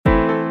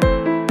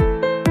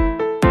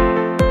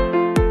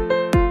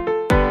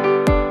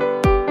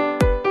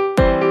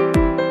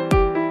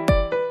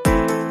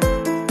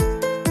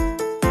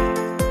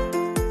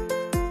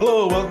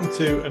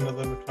to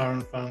another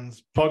McLaren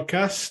Fans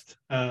podcast.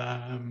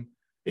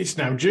 It's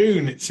now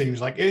June. It seems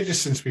like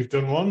ages since we've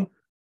done one.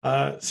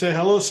 Say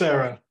hello,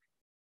 Sarah.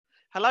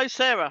 Hello,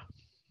 Sarah.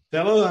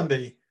 Hello,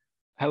 Andy.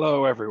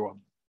 Hello, everyone.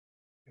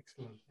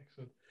 Excellent.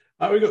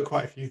 We've got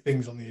quite a few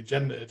things on the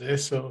agenda today,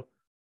 so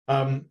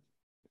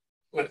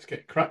let's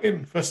get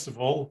cracking. First of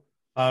all,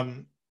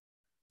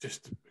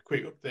 just a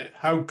quick update.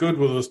 How good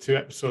were those two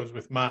episodes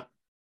with Matt?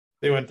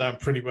 They went down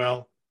pretty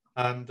well,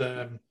 and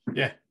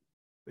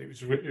it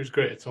was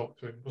great to talk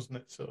to him, wasn't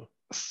it?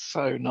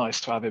 So nice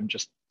to have him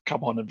just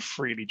come on and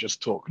freely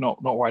just talk.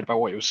 Not worried about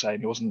what he was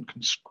saying. He wasn't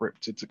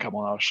conscripted to come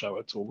on our show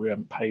at all. We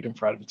haven't paid him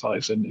for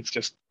advertising. It's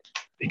just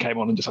he came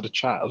on and just had a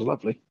chat. It was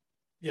lovely.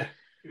 Yeah,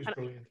 it was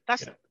brilliant.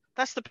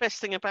 That's the best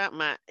thing about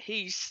Matt.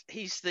 He's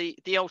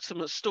the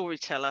ultimate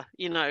storyteller,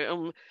 you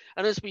know.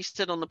 And as we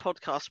said on the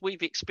podcast,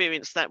 we've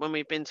experienced that when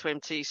we've been to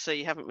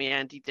MTC, haven't we,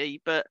 Andy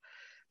D? But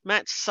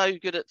Matt's so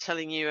good at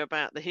telling you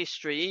about the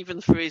history,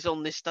 even through his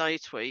on this day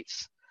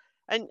tweets.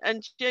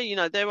 And yeah, you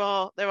know, there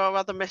are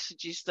other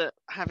messages that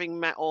having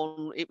Matt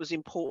on, it was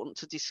important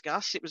to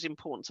discuss. It was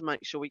important to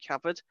make sure we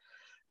covered.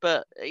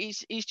 But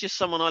he's just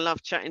someone I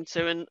love chatting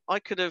to, and I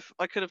could have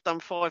done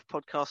 5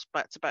 podcasts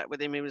back to back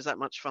with him. He was that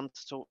much fun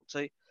to talk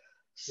to.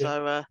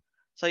 So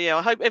yeah,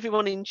 I hope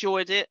everyone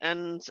enjoyed it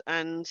and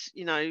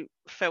you know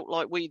felt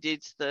like we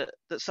did that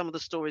some of the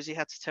stories he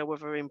had to tell were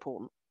very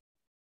important.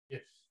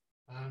 Yes.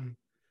 And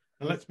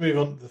let's move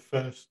on to the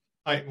first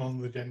item on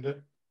the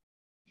agenda,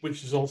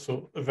 which is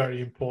also a very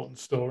important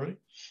story.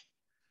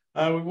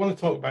 We want to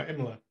talk about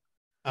Imola.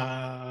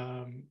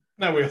 I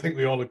think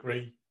we all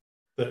agree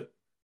that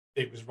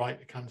it was right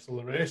to cancel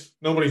the race.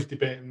 Nobody's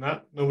debating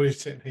that. Nobody's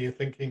sitting here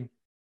thinking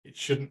it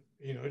shouldn't,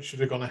 it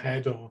should have gone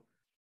ahead or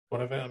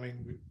whatever. I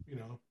mean,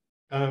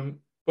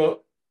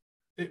 but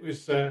it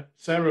was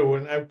Sarah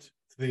went out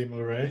to the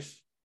Imola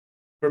race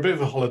for a bit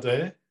of a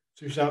holiday.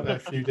 She was out there a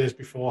few days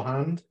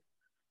beforehand,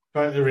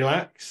 trying to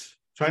relax,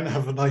 trying to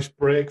have a nice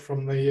break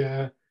from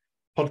the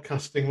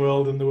podcasting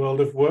world and the world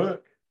of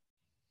work.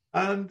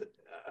 And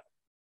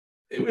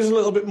it was a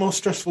little bit more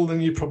stressful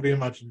than you probably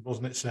imagined,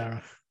 wasn't it,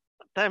 Sarah?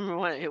 Damn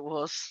right it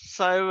was.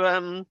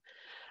 So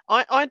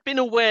I'd been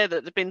aware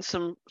that there'd been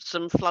some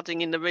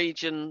flooding in the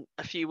region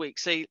a few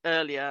weeks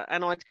earlier,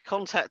 and I'd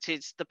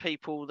contacted the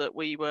people that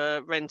we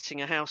were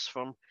renting a house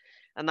from,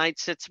 and they'd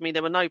said to me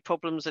there were no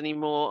problems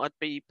anymore. I'd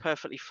be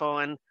perfectly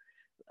fine.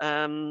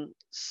 And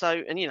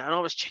I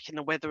was checking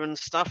the weather and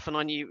stuff, and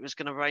I knew it was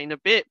going to rain a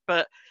bit,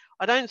 but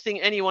I don't think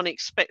anyone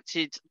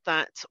expected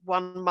that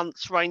 1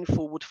 month's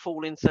rainfall would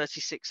fall in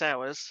 36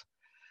 hours.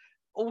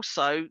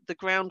 Also, the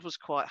ground was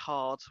quite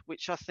hard,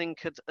 which I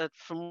think had,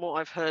 from what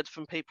I've heard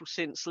from people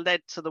since,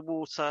 led to the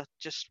water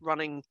just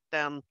running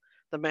down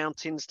the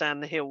mountains, down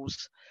the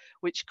hills,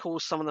 which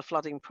caused some of the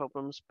flooding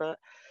problems. But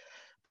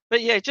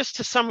yeah, just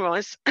to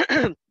summarise,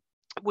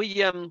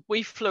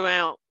 we flew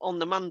out on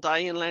the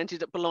Monday and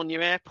landed at Bologna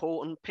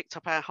Airport and picked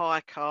up our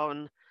hire car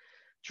and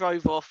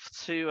drove off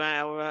to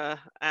our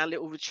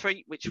little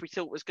retreat, which we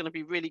thought was going to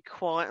be really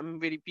quiet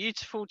and really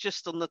beautiful,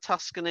 just on the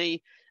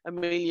Tuscany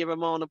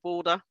Emilia-Romagna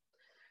border.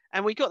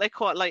 And we got there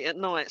quite late at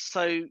night,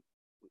 so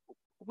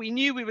we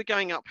knew we were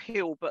going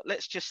uphill, but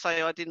let's just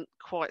say I didn't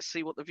quite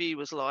see what the view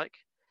was like.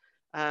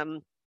 I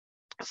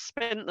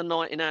spent the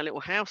night in our little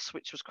house,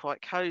 which was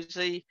quite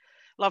cosy,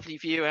 lovely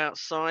view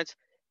outside.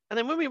 And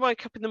then when we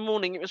woke up in the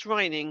morning, it was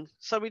raining.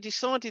 So we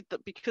decided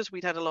that because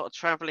we'd had a lot of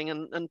travelling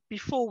and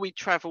before we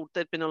travelled,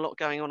 there'd been a lot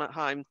going on at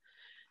home,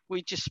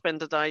 we'd just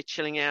spend a day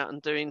chilling out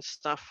and doing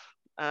stuff.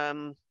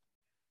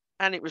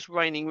 And it was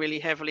raining really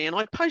heavily. And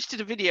I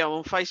posted a video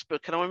on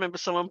Facebook, and I remember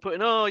someone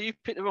putting, "Oh, you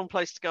picked the wrong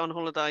place to go on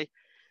holiday."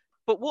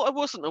 But what I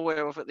wasn't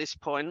aware of at this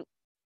point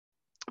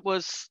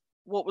was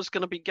what was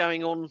going to be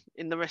going on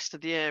in the rest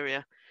of the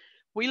area.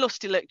 We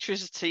lost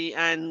electricity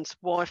and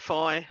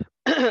Wi-Fi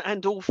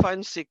and all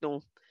phone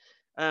signal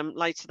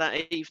later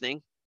that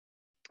evening,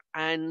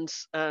 and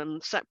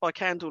sat by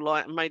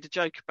candlelight and made a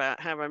joke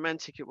about how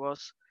romantic it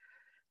was.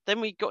 Then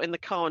we got in the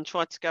car and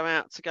tried to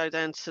go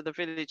down to the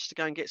village to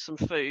go and get some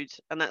food,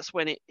 and that's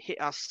when it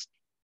hit us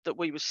that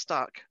we were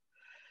stuck.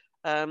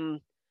 The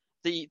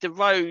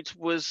road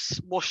was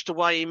washed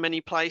away in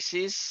many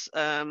places.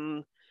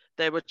 There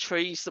were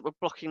trees that were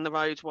blocking the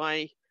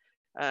roadway.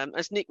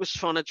 As Nick was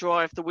trying to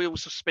drive, the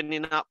wheels were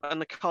spinning up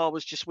and the car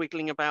was just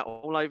wiggling about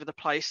all over the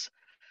place.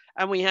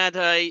 And we had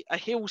a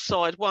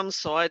hillside one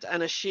side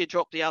and a sheer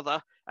drop the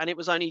other, and it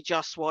was only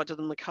just wider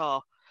than the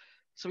car.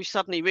 So we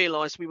suddenly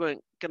realised we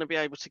weren't going to be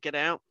able to get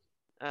out.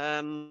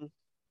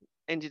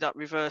 Ended up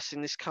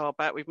reversing this car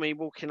back with me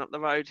walking up the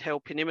road,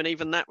 helping him, and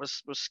even that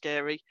was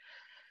scary.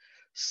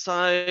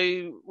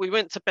 So we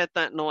went to bed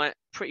that night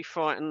pretty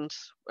frightened.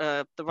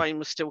 The rain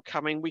was still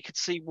coming. We could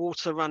see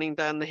water running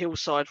down the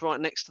hillside right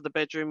next to the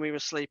bedroom we were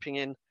sleeping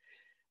in.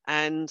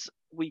 And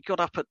we got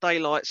up at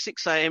daylight,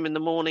 6 a.m. in the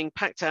morning,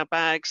 packed our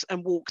bags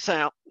and walked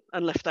out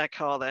and left our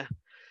car there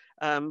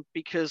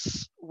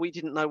because we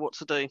didn't know what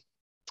to do.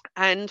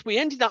 And we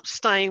ended up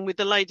staying with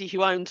the lady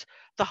who owned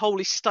the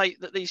whole estate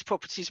that these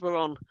properties were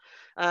on.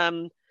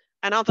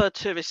 and other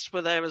tourists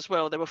were there as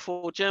well. There were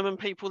 4 German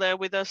people there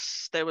with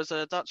us. There was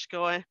a Dutch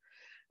guy.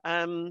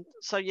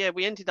 So yeah,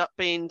 we ended up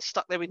being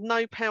stuck there with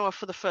no power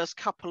for the first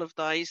couple of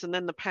days, and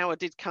then the power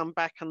did come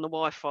back and the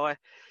Wi-Fi.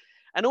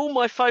 And all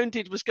my phone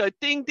did was go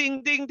ding,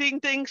 ding, ding, ding,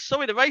 ding.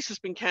 Sorry, the race has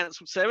been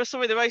cancelled, Sarah.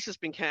 Sorry, the race has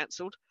been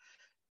cancelled.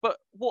 But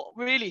what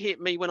really hit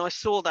me when I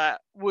saw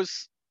that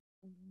was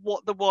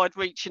what the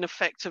wide-reaching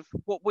effect of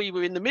what we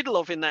were in the middle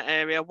of in that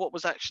area, what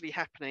was actually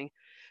happening.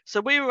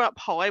 So we were up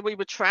high, we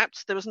were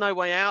trapped, there was no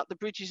way out, the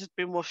bridges had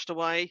been washed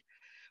away.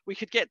 We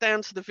could get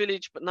down to the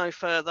village, but no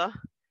further.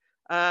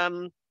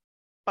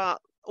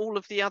 But all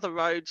of the other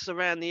roads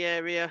around the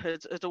area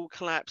had all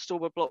collapsed, all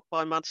were blocked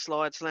by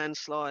mudslides,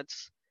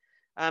 landslides.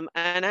 And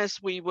as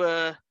we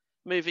were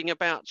moving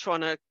about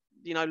trying to,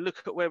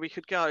 look at where we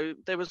could go,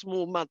 there was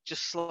more mud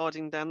just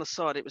sliding down the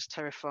side. It was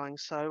terrifying.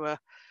 So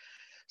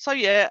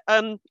yeah,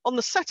 on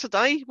the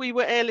Saturday, we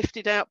were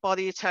airlifted out by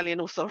the Italian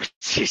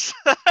authorities.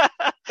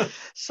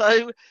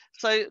 so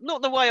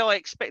not the way I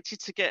expected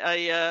to get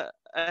a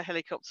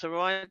helicopter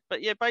ride,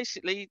 but yeah,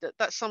 basically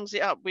that sums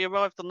it up. We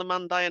arrived on the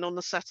Monday, and on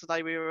the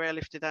Saturday we were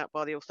airlifted out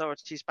by the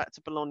authorities back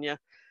to Bologna.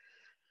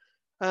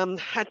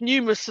 Had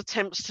numerous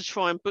attempts to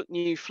try and book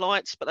new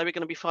flights, but they were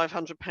going to be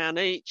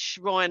 £500 each.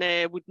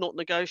 Ryanair would not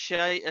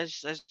negotiate,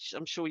 as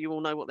I'm sure you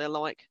all know what they're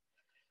like.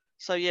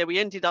 So yeah, we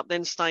ended up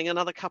then staying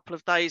another couple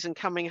of days and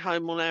coming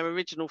home on our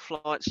original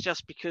flights,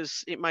 just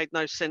because it made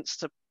no sense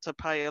to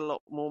pay a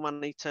lot more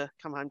money to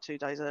come home 2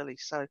 days early.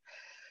 So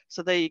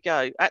there you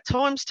go. At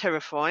times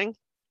terrifying,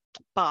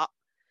 but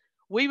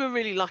we were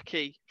really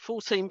lucky.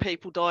 14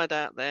 people died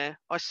out there.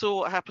 I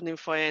saw what happened in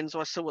Faenza.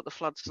 I saw what the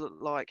floods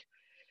looked like.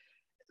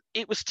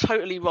 It was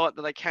totally right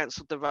that they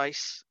cancelled the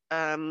race,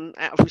 out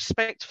of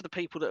respect for the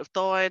people that have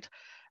died.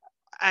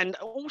 And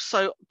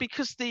also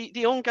because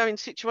the ongoing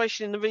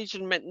situation in the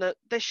region meant that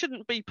there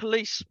shouldn't be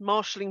police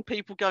marshalling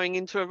people going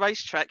into a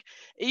racetrack,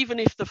 even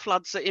if the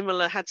floods at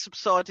Imola had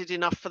subsided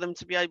enough for them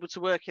to be able to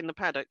work in the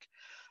paddock.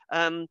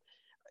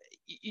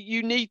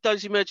 You need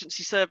those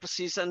emergency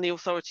services and the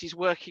authorities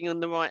working in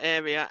the right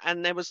area,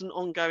 and there was an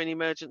ongoing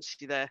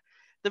emergency there.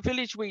 The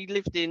village we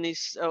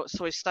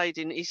stayed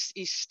in is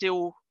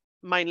still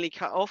mainly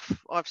cut off.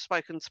 I've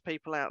spoken to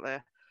people out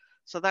there,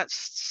 so that's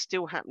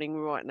still happening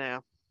right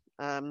now.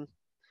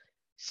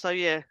 So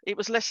yeah, it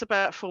was less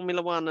about Formula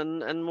One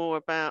and more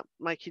about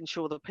making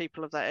sure the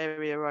people of that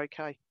area are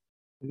okay.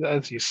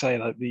 As you say,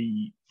 like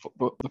the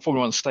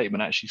Formula One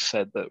statement actually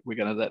said that we're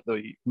going to let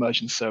the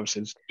emergency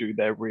services do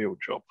their real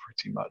job,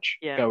 pretty much.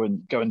 Yeah.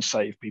 Go and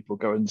save people,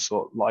 go and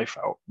sort life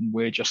out. And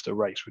we're just a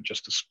race, we're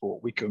just a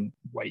sport. We can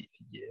wait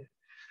a year.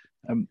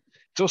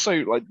 It's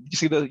also like you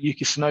see the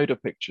Yuki Tsunoda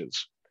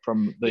pictures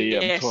from the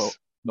yes.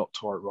 not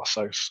Toro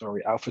Rosso,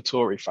 sorry,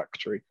 AlphaTauri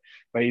factory,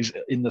 where he's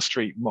in the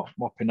street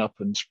mopping up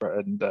and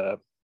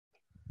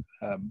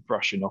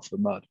brushing off the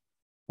mud.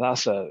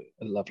 That's a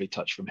lovely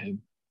touch from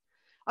him.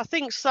 I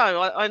think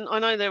so. I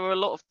know there were a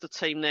lot of the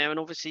team there, and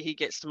obviously he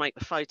gets to make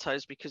the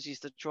photos because he's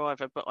the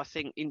driver. But I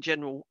think in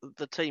general,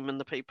 the team and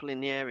the people in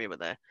the area were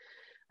there.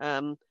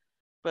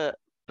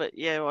 But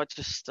yeah, I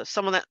just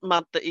some of that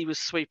mud that he was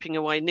sweeping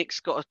away. Nick's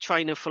got a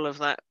trainer full of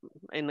that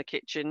in the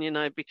kitchen,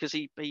 because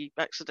he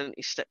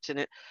accidentally stepped in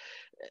it.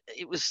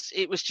 It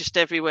was just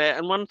everywhere.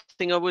 And one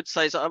thing I would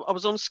say is I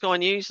was on Sky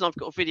News, and I've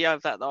got a video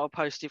of that I'll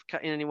post if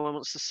anyone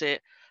wants to see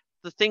it.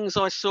 The things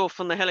I saw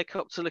from the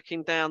helicopter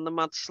looking down, the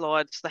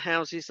mudslides, the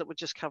houses that were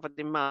just covered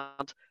in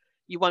mud,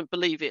 you won't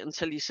believe it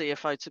until you see a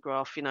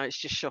photograph. It's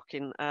just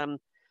shocking.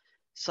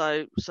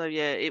 So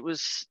yeah, it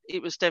was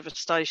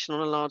devastation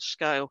on a large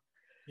scale.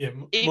 Yeah,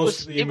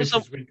 most of the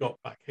images we got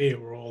back here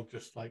were all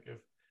just like,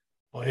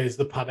 here's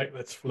the paddock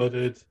that's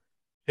flooded,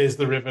 here's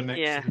the river next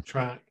to the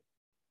track,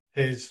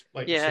 here's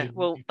like. Yeah,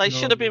 well, they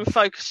should have been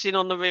focusing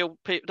on the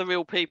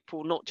real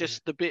people, not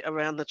just the bit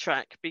around the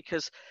track,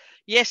 because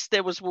yes,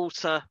 there was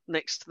water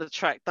next to the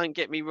track. Don't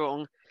get me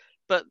wrong,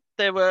 but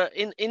there were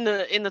in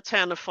the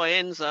town of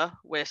Faenza,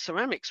 where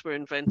ceramics were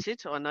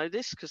invented. I know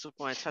this because of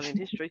my Italian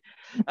history.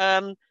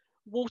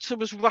 Water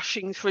was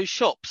rushing through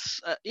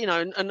shops,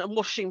 and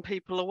washing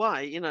people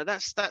away.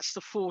 That's the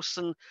force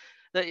and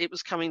that it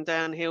was coming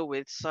downhill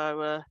with.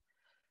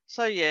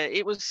 So yeah,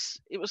 it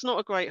was not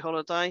a great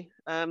holiday.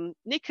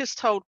 Nick has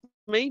told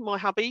me, my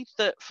hubby,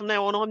 that from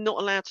now on I'm not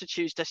allowed to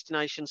choose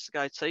destinations to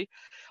go to.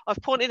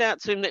 I've pointed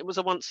out to him that it was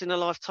a once in a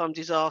lifetime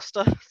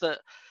disaster, that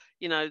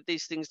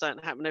these things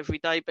don't happen every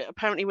day, but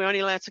apparently we're only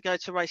allowed to go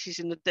to races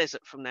in the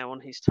desert from now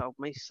on, he's told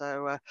me.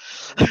 So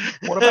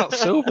what about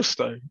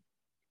Silverstone?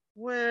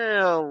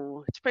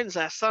 Well, it depends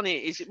how sunny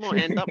it is. It might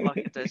end up like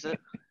a desert,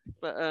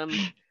 but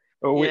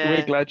well,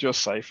 we're glad you're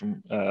safe.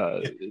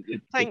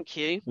 Thank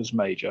you. It was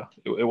major.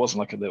 It wasn't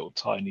like a little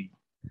tiny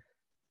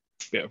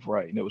bit of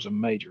rain. It was a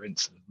major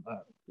incident.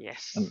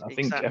 Yes, and I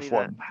think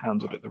F1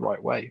 handled it the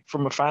right way.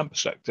 From a fan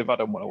perspective, I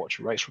don't want to watch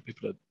a race where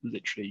people are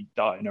literally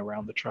dying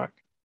around the track.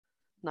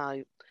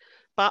 No.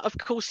 But of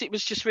course, it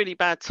was just really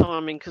bad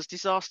timing, because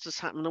disasters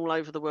happen all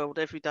over the world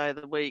every day of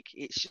the week.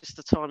 It's just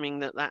the timing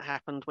that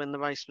happened when the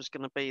race was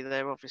going to be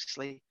there,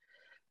 obviously.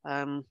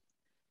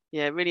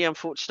 Yeah, really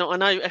unfortunate. I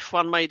know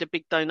F1 made a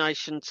big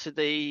donation to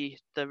the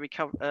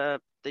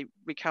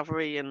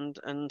recovery and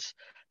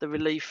the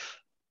relief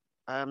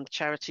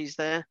charities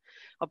there.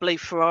 I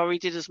believe Ferrari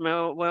did as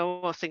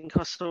well. I think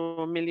I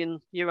saw €1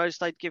 million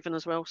they'd given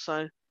as well.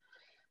 So,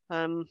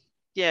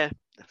 yeah,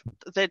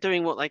 they're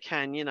doing what they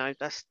can.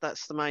 That's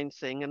the main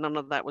thing, and none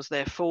of that was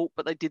their fault.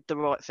 But they did the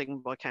right thing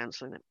by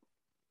cancelling it.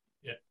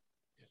 Yeah,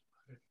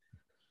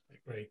 I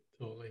agree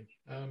totally.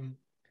 And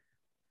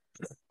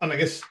I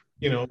guess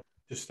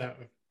just out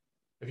of,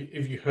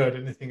 have you heard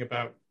anything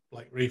about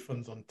like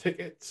refunds on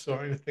tickets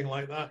or anything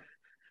like that?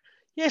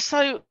 Yeah,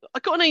 so I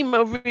got an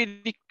email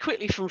really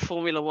quickly from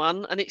Formula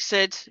One, and it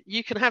said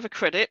you can have a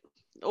credit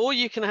or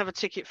you can have a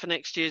ticket for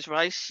next year's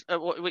race.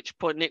 At which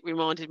point Nick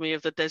reminded me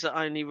of the desert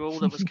only rule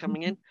that was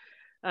coming in.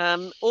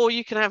 Or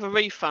you can have a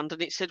refund,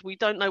 and it said we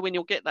don't know when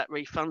you'll get that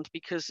refund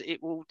because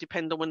it will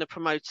depend on when the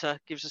promoter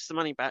gives us the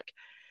money back.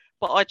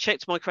 But I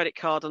checked my credit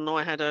card and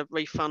I had a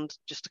refund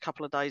just a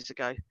couple of days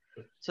ago.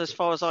 So as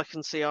far as I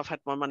can see, I've had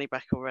my money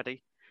back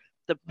already.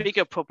 The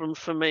bigger problem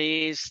for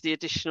me is the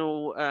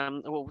additional,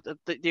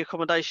 the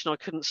accommodation I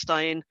couldn't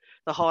stay in,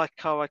 the hire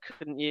car I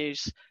couldn't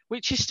use,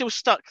 which is still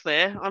stuck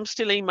there. I'm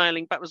still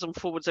emailing backwards and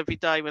forwards every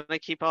day when they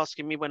keep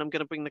asking me when I'm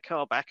going to bring the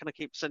car back, and I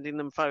keep sending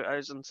them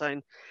photos and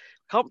saying,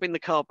 can't bring the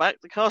car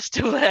back. The car's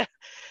still there.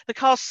 The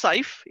car's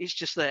safe. It's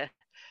just there.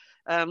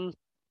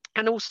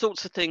 And all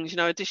sorts of things,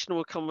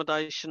 additional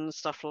accommodation,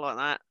 stuff like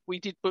that. We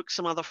did book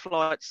some other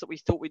flights that we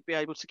thought we'd be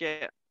able to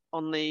get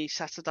on the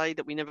Saturday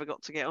that we never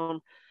got to get on.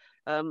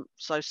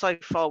 So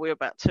far we're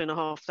about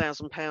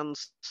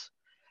 £2,500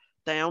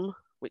 down,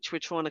 which we're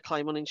trying to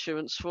claim on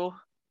insurance for.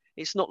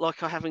 It's not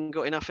like I haven't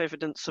got enough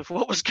evidence of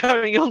what was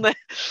going on there.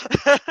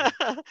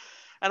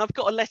 And I've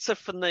got a letter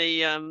from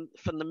the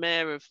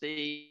mayor of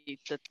the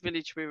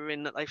village we were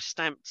in that they've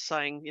stamped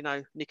saying,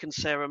 Nick and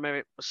Sarah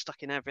Merritt were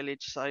stuck in our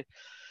village.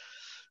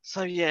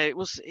 So yeah, it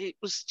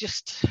was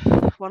just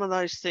one of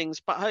those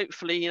things. But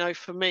hopefully,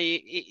 for me,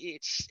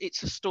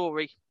 it's a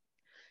story,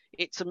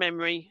 it's a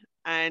memory,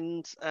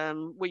 and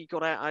we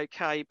got out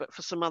okay. But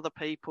for some other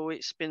people,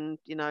 it's been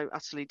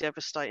utterly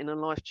devastating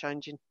and life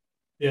changing.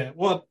 Yeah,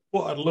 what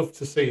I'd love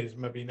to see is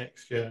maybe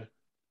next year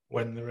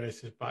when the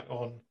race is back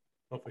on.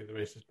 Hopefully, the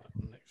race is back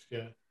on next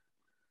year.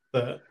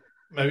 That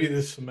maybe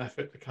there's some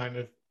effort to kind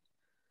of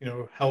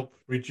help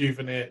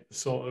rejuvenate the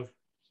sort of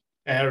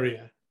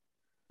area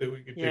that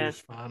we could do as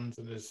fans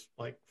and as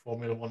like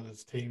Formula One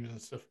as teams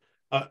and stuff.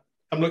 I'm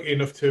lucky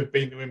enough to have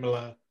been to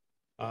Imola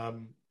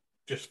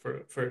just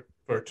for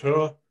a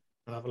tour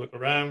and have a look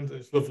around.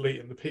 It's lovely,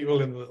 and the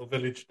people in the little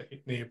village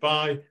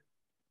nearby,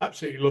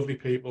 absolutely lovely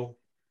people.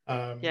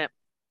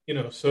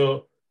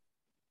 So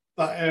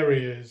that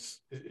area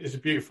is a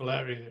beautiful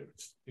area.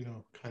 It's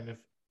kind of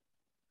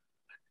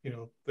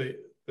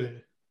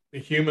the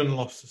human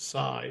loss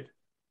aside,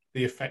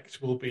 the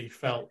effects will be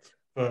felt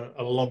for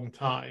a long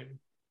time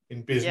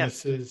in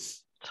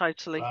businesses,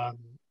 totally,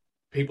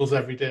 people's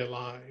everyday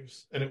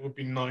lives, and it would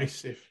be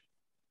nice if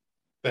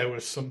there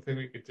was something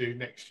we could do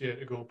next year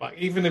to go back,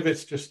 even if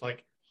it's just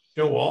like,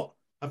 you know what,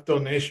 have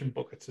donation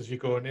buckets as you're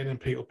going in, and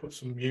people put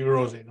some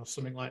euros in or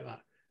something like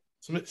that,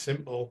 something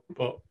simple,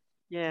 but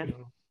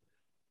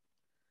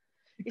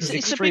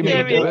it's a big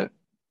area.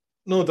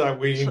 No doubt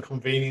we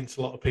inconvenience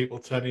a lot of people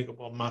turning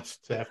up en masse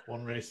to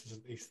F1 races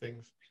and these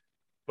things,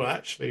 but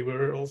actually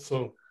we're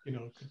also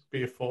could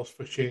be a force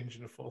for change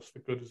and a force for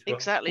good as well.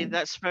 Exactly,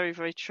 that's very,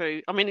 very true.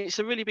 I mean, it's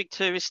a really big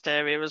tourist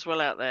area as well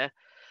out there.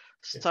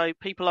 So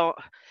people are,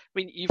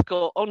 you've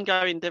got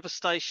ongoing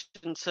devastation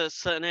to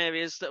certain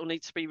areas that will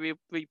need to be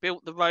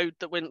rebuilt. The road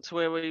that went to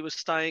where we were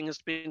staying has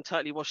been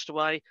totally washed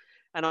away.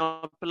 And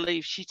I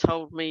believe she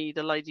told me,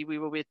 the lady we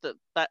were with, that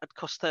had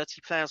cost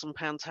 £30,000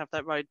 to have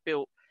that road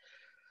built.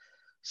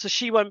 So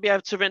she won't be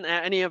able to rent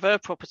out any of her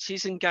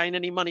properties and gain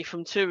any money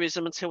from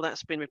tourism until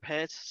that's been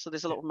repaired. So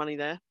there's a lot of money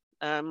there.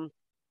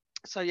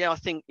 So yeah, I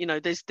think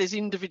there's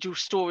individual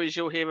stories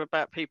you'll hear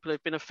about people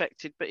who've been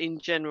affected, but in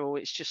general,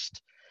 it's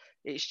just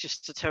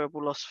a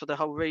terrible loss for the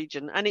whole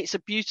region. And it's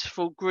a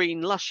beautiful,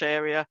 green, lush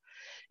area.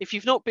 If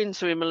you've not been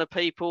to Imola,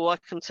 people, I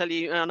can tell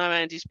you, I know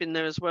Andy's been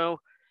there as well.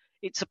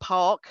 It's a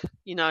park.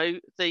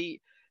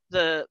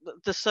 The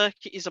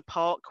circuit is a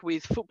park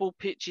with football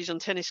pitches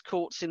and tennis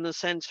courts in the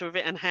centre of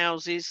it, and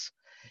houses.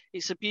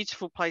 It's a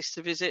beautiful place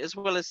to visit, as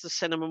well as the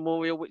Senna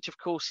Memorial, which of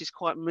course is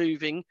quite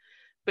moving,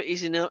 but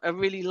is in a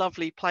really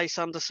lovely place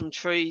under some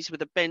trees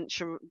with a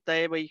bench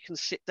there where you can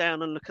sit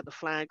down and look at the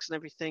flags and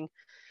everything.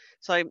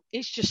 So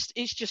it's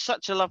just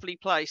such a lovely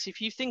place. If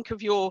you think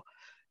of your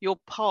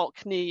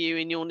park near you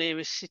in your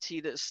nearest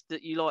city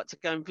that you like to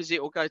go and visit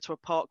or go to a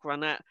park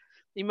run at,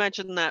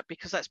 imagine that,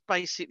 because that's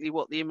basically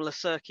what the Imola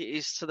circuit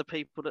is to the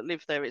people that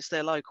live there. It's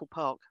their local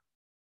park.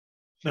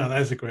 No,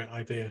 that's a great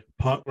idea.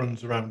 Park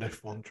runs around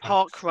F1 tracks.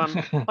 Park run.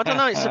 I don't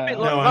know. It's a bit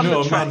like I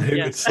know a man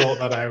who could sort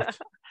that out.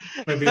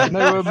 Maybe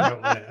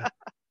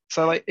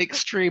so like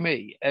Extreme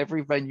E,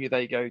 every venue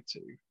they go to,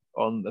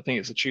 on, I think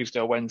it's a Tuesday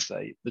or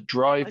Wednesday, the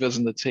drivers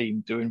and the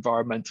team do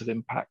environmental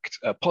impact,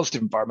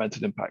 positive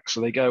environmental impact.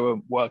 So they go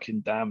and work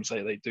in dams,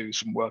 they do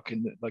some work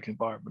in the like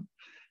environment.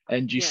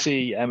 And you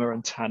see Emma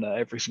and Tanner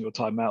every single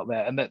time out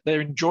there, and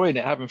they're enjoying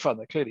it, having fun.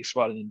 They're clearly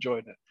smiling,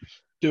 enjoying it,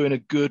 doing a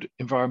good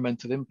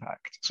environmental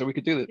impact. So we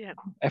could do that. Yeah.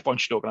 F1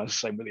 should organise the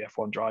same with the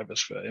F1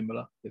 drivers for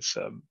Imola. It's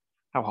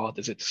how hard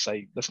is it to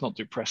say, let's not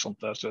do press on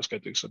Thursday, let's go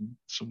do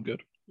some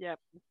good. Yeah,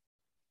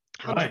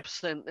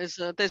 100%.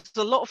 There's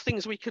a lot of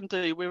things we can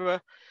do. We're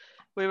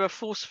a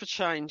force for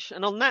change.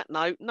 And on that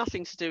note,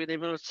 nothing to do with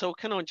Imola at all.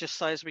 Can I just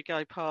say as we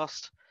go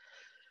past,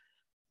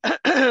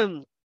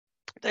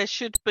 there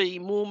should be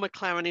more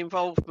McLaren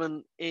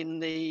involvement in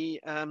the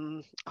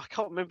I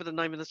can't remember the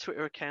name of the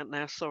Twitter account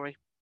now. Sorry,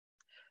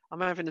 I'm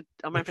having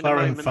a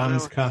McLaren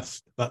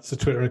Fanscast. That's the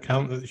Twitter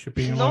account that should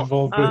be involved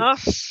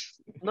with.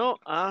 Not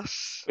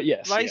us. But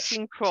yes,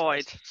 Racing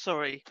Pride.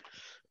 Sorry.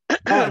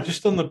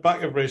 Just on the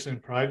back of Racing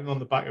Pride and on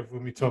the back of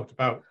when we talked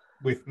about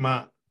with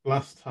Matt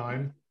last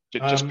time.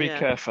 Just be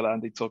careful,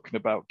 Andy, talking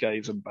about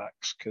gays and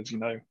backs, because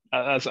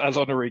as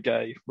honorary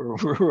gay,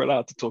 we're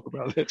allowed to talk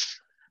about this.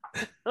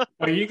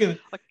 Well, you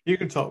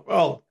can talk.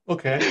 Well,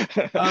 okay.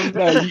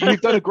 No,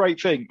 you've done a great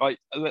thing.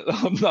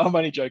 I'm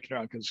only joking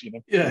around because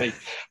me.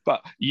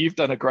 But you've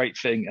done a great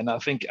thing, and I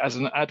think as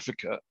an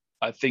advocate,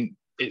 I think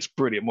it's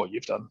brilliant what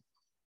you've done.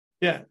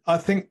 Yeah, I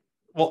think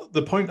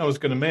the point I was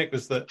going to make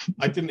was that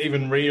I didn't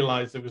even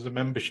realise there was a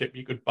membership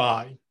you could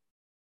buy.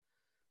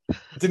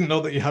 I didn't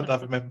know that you had to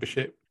have a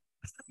membership.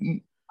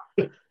 No,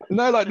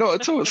 not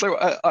at all. So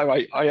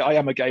I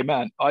am a gay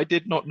man. I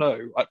did not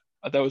know.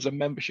 There was a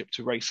membership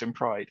to Racing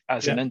Pride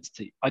as an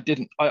entity.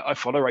 I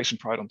follow Racing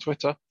Pride on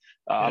Twitter.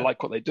 I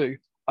like what they do.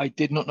 I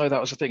did not know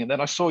that was a thing. And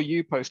then I saw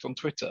you post on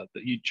Twitter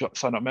that you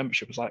signed up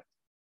membership. I was like,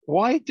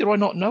 why did I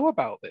not know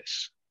about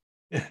this?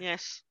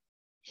 Yes.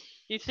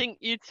 You'd think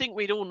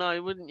we'd all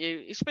know, wouldn't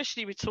you?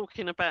 Especially we're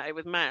talking about it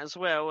with Matt as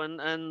well.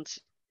 And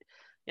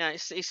yeah,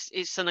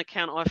 it's an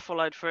account I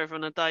followed forever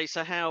and a day.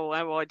 So how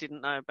I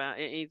didn't know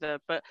about it either.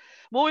 But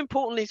more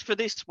importantly for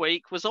this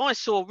week was I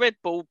saw Red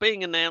Bull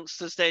being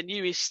announced as their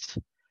newest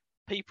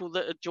people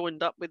that had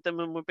joined up with them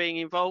and were being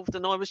involved.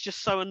 And I was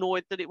just so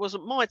annoyed that it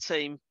wasn't my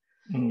team.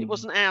 It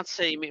wasn't our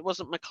team. It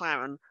wasn't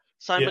McLaren.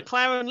 So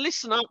McLaren,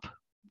 listen up.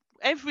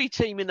 Every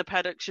team in the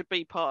paddock should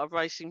be part of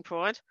Racing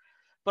Pride.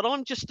 But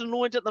I'm just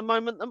annoyed at the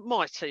moment that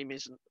my team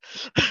isn't.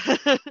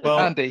 Well,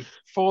 Andy,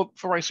 for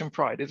Racing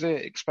Pride, is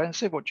it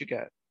expensive? What do you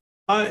get?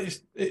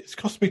 It's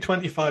cost me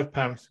 £25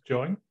 to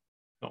join.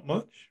 Not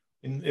much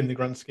in the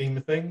grand scheme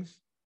of things.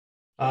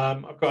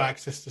 I've got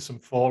access to some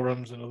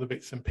forums and other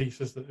bits and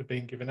pieces that are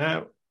being given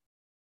out.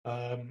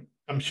 I'm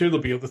sure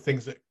there'll be other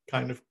things that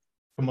kind of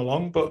come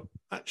along, but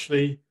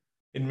actually,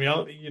 in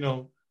reality,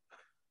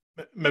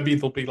 maybe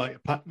there'll be like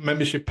a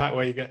membership pack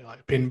where you get like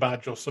a pin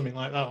badge or something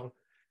like that. Or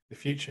the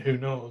future, who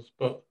knows?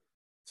 But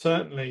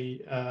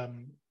certainly, the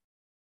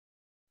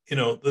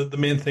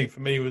main thing for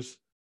me was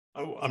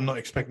I'm not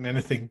expecting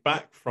anything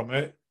back from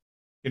it.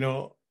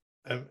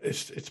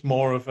 It's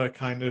more of a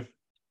kind of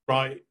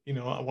right.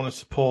 I want to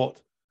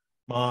support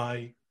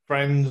my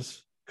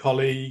friends,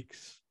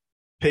 colleagues,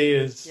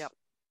 peers,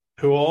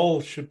 who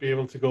all should be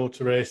able to go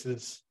to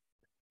races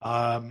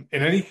in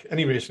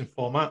any racing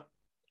format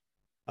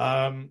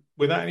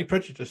without any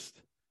prejudice,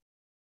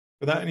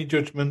 without any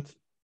judgment,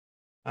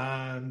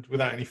 and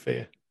without any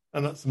fear.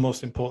 And that's the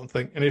most important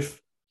thing. And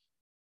if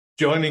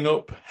joining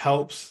up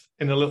helps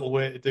in a little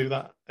way to do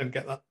that and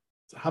get that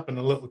to happen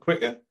a little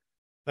quicker,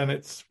 then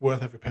it's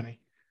worth every penny.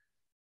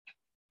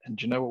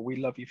 And you know what? We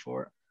love you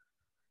for it.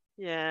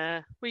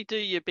 Yeah, we do,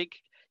 you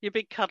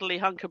big cuddly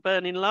hunk of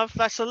burning love.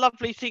 That's a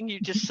lovely thing you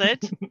just said.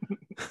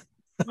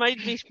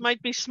 made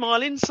me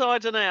smile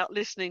inside and out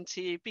listening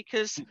to you,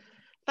 because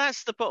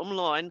that's the bottom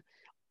line.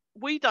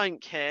 We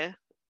don't care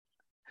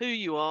who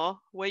you are,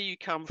 where you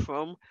come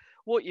from,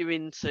 what you're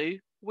into.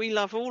 We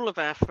love all of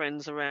our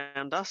friends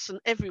around us, and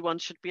everyone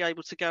should be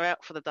able to go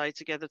out for the day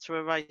together to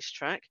a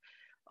racetrack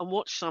and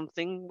watch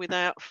something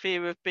without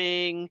fear of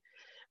being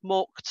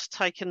mocked,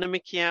 taken the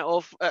mickey out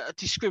of,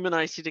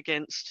 discriminated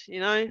against,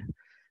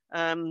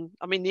 I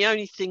mean, the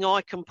only thing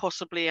I can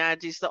possibly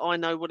add is that I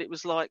know what it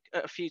was like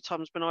a few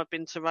times when I've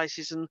been to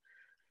races and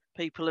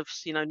people have,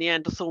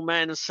 Neanderthal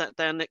man has sat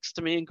down next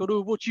to me and gone,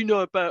 oh, what do you know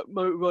about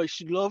motor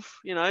racing, love?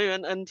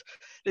 And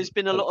there's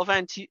been a lot of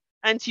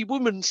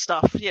anti-woman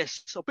stuff.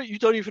 Yes, I bet you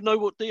don't even know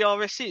what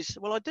DRS is.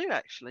 Well, I do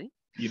actually.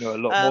 You know a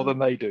lot more than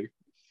they do.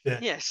 Yeah.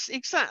 Yes,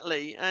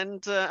 exactly.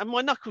 And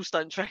my knuckles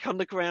don't track on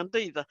the ground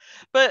either.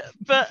 But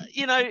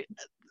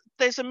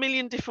there's a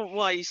million different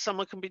ways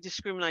someone can be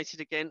discriminated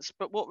against.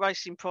 But what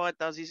Racing Pride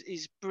does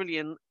is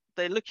brilliant.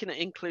 They're looking at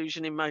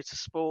inclusion in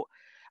motorsport.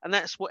 And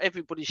that's what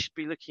everybody should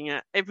be looking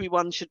at.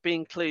 Everyone should be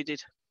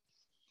included.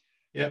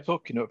 Yeah,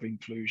 talking of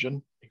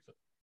inclusion,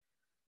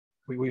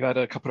 we've had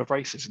a couple of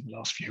races in the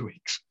last few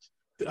weeks.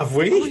 Have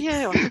we? Oh,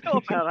 yeah, I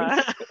forgot about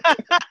that.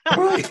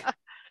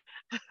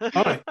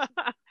 All right.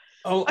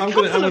 Oh, a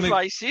couple of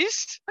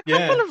races.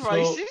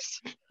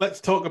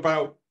 Let's talk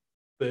about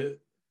the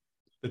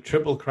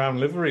Triple Crown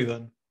livery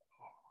then.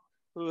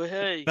 Oh,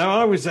 hey. Now,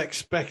 I was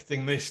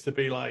expecting this to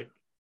be like,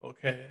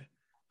 okay.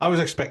 I was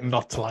expecting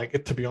not to like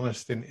it, to be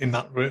honest, in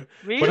that route.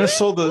 When I Really?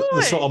 saw the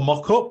sort Why? of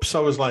mock-ups, I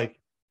was like,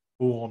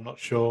 oh, I'm not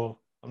sure.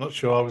 I'm not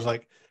sure. I was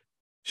like,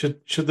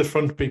 should the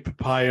front be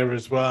papaya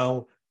as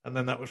well? And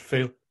then that would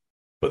feel.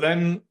 But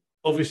then,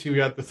 obviously, we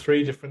had the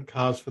three different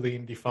cars for the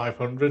Indy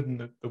 500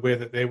 and the way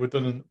that they were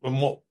done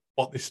and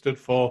what they stood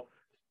for.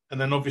 And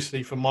then,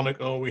 obviously, for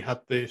Monaco, we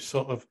had the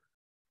sort of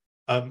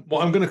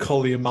what I'm going to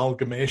call the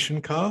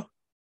amalgamation car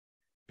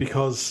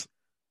because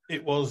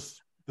it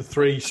was the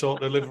three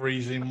sort of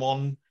liveries in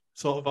one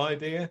sort of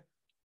idea.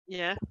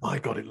 Yeah. My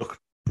God, it looked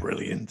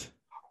brilliant.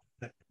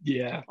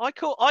 Yeah. I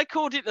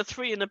called it the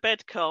 3 in a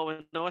bed car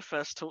when I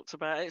first talked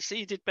about it. So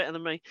you did better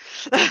than me.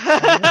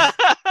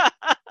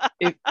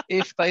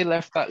 If they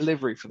left that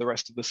livery for the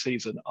rest of the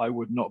season, I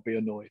would not be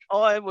annoyed.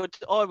 I would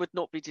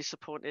not be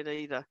disappointed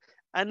either.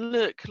 And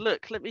look,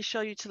 let me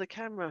show you to the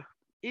camera.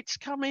 It's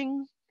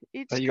coming.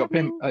 It's You got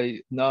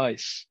coming.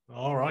 nice.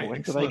 All right,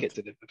 When do excellent. they get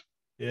delivered?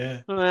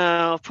 Yeah.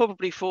 Well,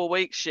 probably 4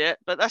 weeks yet,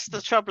 but that's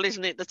the trouble,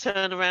 isn't it? The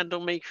turnaround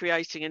on me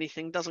creating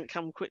anything doesn't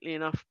come quickly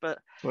enough. But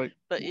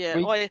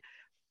yeah,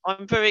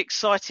 I'm very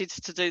excited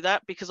to do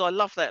that because I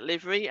love that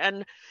livery.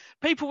 And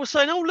people were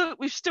saying, "Oh, look,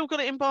 we've still got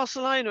it in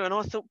Barcelona," and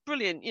I thought,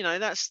 brilliant.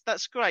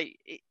 That's great.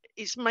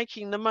 It's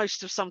making the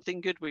most of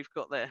something good we've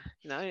got there.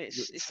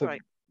 It's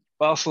great.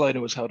 Barcelona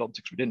was held on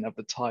to because we didn't have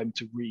the time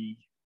to redo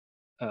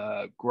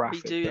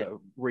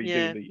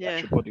the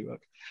actual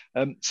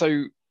bodywork.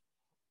 So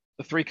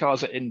the 3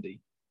 cars at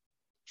Indy,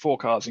 4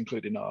 cars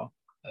including our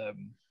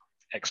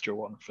extra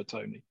one for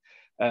Tony.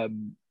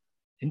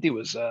 Indy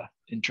was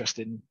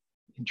interesting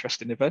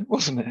event,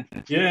 wasn't it?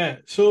 Yeah.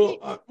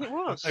 So It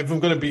was. if I'm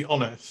going to be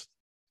honest,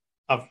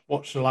 I've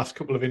watched the last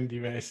couple of Indy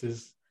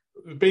races.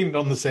 We've been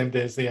on the same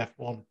day as the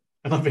F1,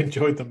 and I've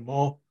enjoyed them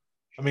more.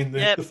 I mean,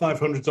 the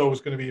 500 is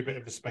always going to be a bit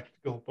of a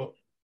spectacle, but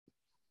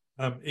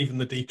even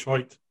the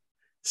Detroit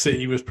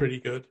City was pretty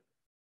good.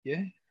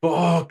 Yeah. But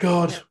oh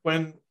God,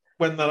 when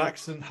that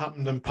accident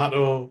happened and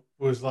Pato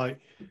was like,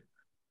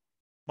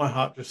 my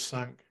heart just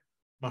sank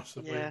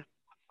massively.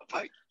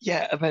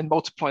 Yeah. And then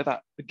multiply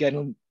that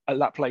again a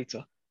lap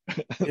later.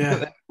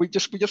 Yeah. we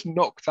just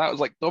knocked out. It was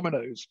like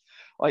dominoes,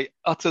 like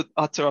utter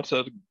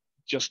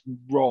just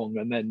wrong,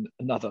 and then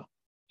another,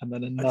 and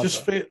then another.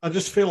 I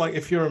just feel like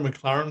if you're a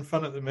McLaren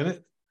fan at the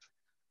minute,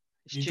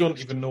 you don't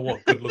even know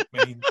what good luck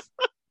means.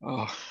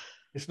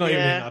 It's not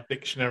even in our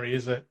dictionary,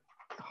 is it?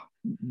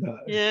 No.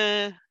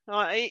 Yeah.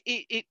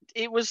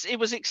 It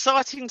was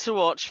exciting to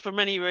watch for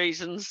many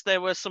reasons.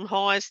 There were some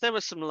highs, there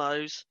were some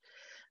lows.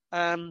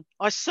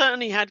 I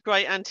certainly had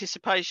great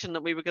anticipation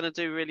that we were going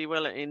to do really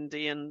well at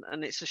Indy, and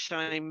it's a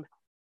shame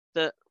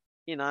that,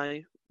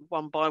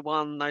 one by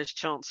one those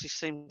chances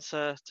seem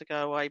to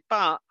go away.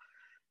 But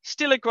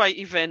still a great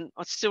event.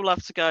 I'd still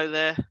love to go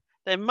there.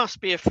 There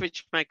must be a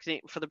fridge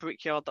magnet for the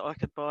Brickyard that I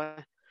could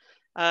buy.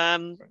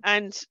 And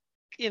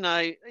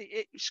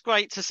it's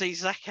great to see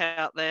Zach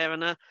out there.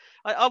 And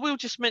I will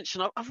just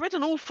mention, I've read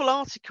an awful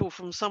article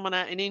from someone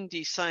out in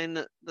Indy saying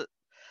that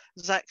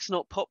Zach's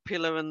not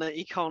popular and that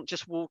he can't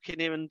just walk in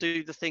here and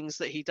do the things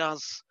that he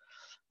does.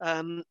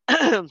 And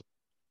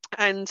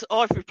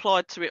I've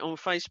replied to it on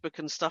Facebook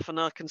and stuff, and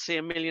I can see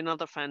a million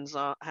other fans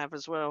have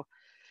as well,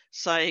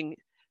 saying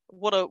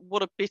what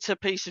a bitter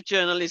piece of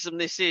journalism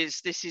this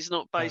is. This is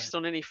not based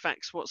on any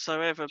facts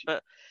whatsoever.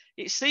 But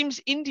it seems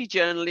indie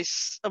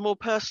journalists are more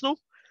personal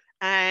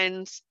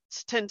and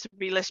tend to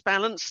be less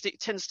balanced. It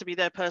tends to be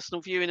their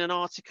personal view in an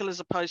article as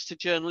opposed to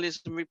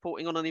journalism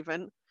reporting on an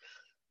event,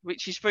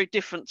 which is very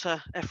different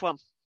to F1.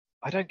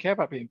 I don't care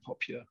about being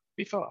popular.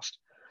 Be fast.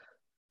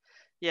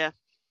 Yeah,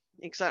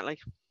 exactly.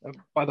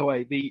 By the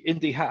way, the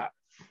Indy hat.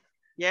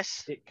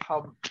 Yes. It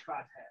comes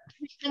bad hair.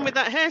 What's wrong with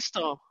that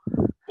hairstyle?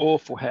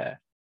 Awful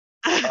hair.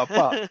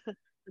 But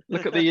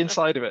look at the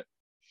inside of it.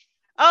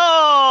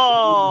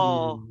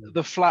 Oh!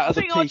 The flat of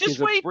the peak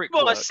is a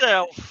brickwork.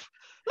 Myself.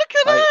 Look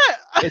at that!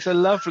 It's a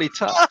lovely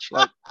touch.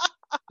 Like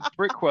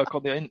brickwork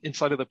on the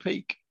inside of the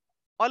peak.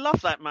 I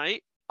love that,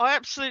 mate. I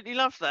absolutely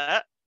love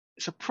that.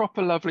 It's a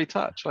proper lovely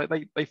touch. Like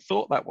they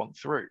thought that one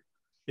through.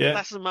 Yeah,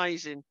 that's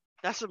amazing.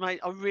 That's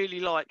amazing. I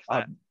really like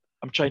that.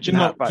 I'm changing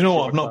that back. Do you know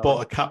what? I've not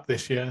bought a cap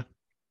this year.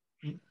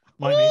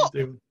 Might need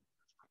to.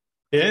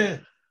 Yeah.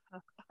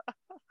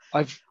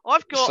 I've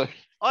got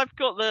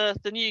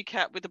the new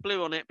cap with the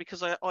blue on it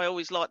because I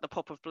always like the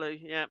pop of blue.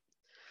 Yeah.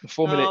 The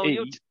Formula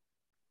E.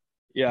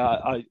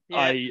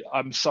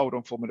 I'm sold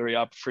on Formula E.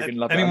 I frigging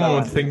love it. Anyone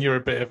would think you're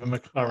a bit of a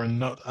McLaren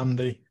nut,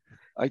 Andy.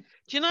 Do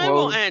you know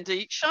what,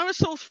 Andy? Show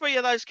us all 3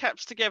 of those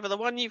caps together. The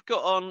one you've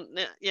got on,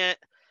 yeah.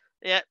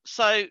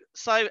 So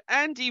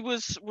Andy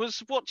was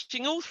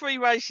watching all 3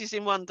 races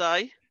in one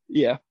day.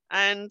 Yeah.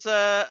 And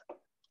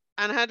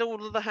had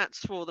all of the hats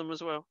for them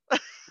as well.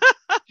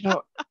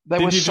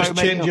 Did you just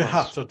change your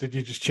hat, or did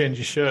you just change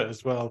your shirt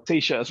as well?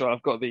 T-shirt as well.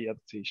 I've got the other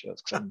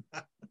T-shirts because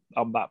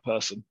I'm that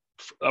person.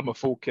 I'm a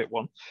full kit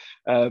one.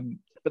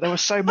 But there were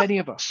so many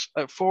of us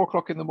at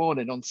 4:00 in the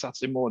morning on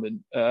Saturday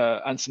morning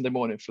and Sunday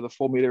morning for the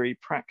Formula E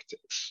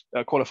practice,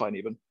 qualifying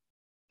even.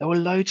 There were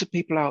loads of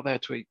people out there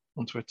tweet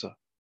on Twitter.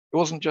 It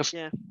wasn't just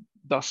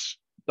us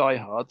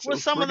diehards. Well,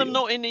 some of them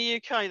not in the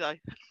UK though.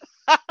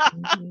 I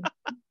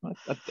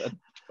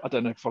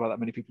don't know. Follow that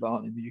many people that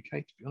aren't in the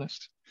UK, to be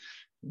honest.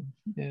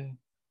 Yeah.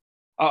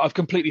 I've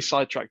completely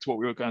sidetracked what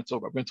we were going to talk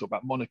about. We're going to talk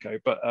about Monaco,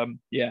 but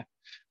yeah.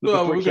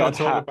 Well, we're going to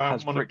talk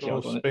about Monaco,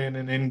 Spain,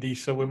 and Indy,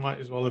 so we might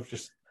as well have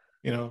just,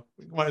 we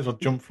might as well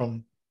jump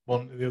from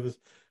one to the others.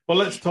 Well,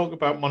 let's talk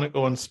about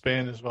Monaco and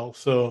Spain as well.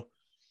 So,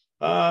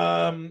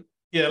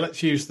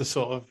 let's use the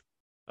sort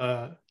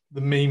of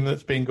the meme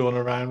that's been going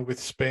around with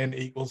Spain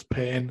equals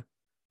pain.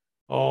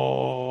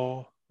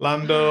 Or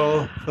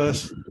Lando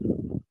first,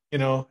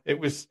 it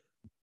was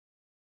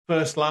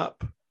first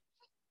lap.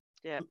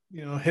 Yeah.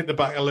 Hit the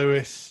back of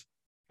Lewis.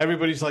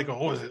 Everybody's like,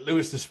 oh, is it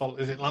Lewis's fault?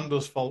 Is it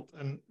Lando's fault?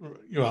 And,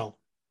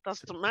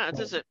 doesn't matter,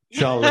 does it?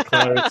 Charles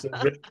Leclerc,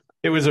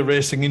 it was a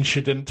racing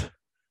incident.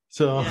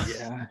 So,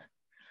 yeah.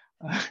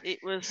 It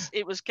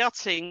was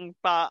gutting,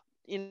 but,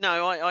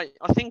 I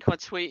think I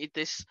tweeted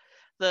this.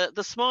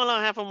 The smile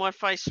I have on my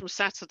face from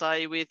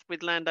Saturday with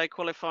Lando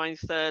qualifying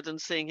third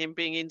and seeing him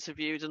being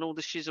interviewed and all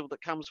the shizzle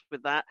that comes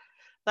with that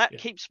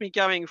keeps me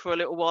going for a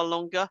little while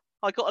longer.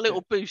 I got a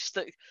little boost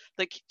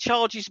that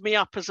charges me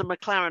up as a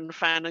McLaren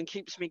fan and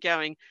keeps me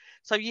going.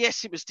 So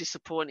yes, it was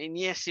disappointing.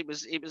 Yes, it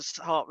was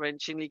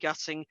heart-wrenchingly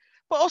gutting.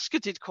 But Oscar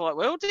did quite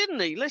well, didn't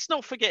he? Let's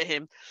not forget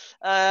him.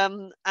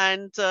 And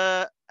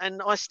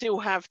I still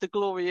have the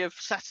glory of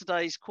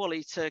Saturday's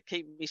quali to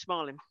keep me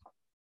smiling.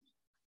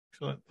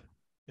 Excellent.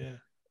 Yeah.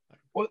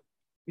 Well,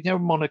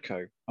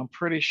 Monaco, I'm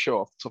pretty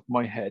sure off the top of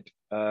my head,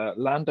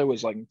 Lando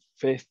was like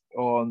fifth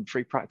on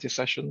 3 practice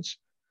sessions.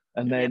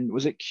 And then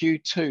was it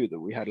Q2 that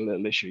we had a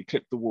little issue? He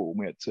clipped the wall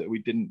and we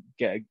didn't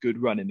get a good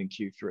run in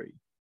Q3.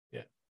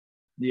 Yeah.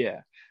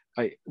 Yeah.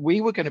 We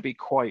were going to be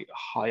quite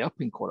high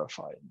up in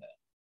qualifying there.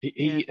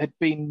 He had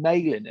been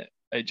nailing it.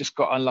 It just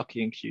got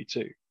unlucky in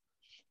Q2.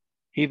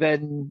 He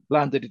then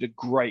landed at a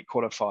great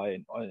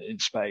qualifying in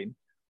Spain.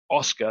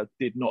 Oscar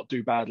did not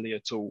do badly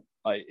at all.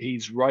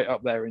 He's right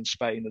up there in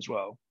Spain as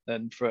well.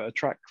 And for a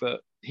track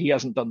that he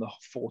hasn't done the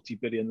 40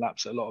 billion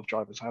laps that a lot of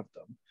drivers have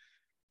done,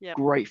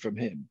 great from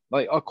him.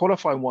 Our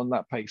qualifying 1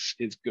 lap pace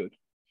is good.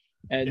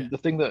 And the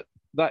thing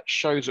that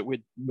shows that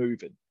we're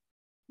moving.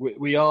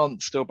 We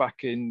aren't still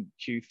back in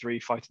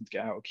Q3 fighting to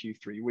get out of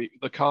Q3.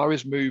 The car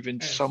is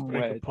moving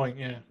somewhere. That's a good point,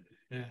 yeah.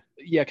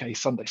 Yeah, okay,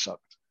 Sunday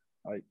sucked.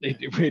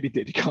 It really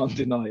did. You can't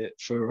deny it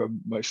for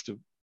most of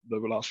the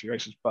last few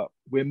races, but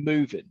we're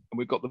moving and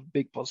we've got the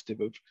big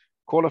positive of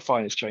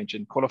qualifying is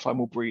changing. Qualifying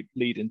will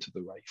lead into the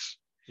race.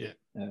 Yeah.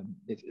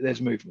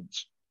 There's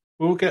movements.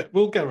 We'll get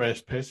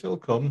race pace. It'll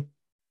come.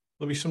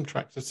 There'll be some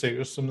tracks that suit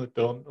us, some that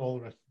don't, all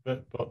the rest of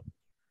it. But,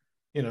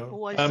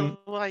 always the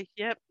way,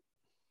 yep.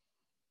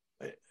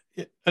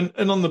 Yeah,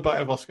 and on the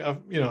back of Oscar,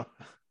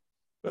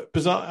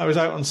 bizarre. I was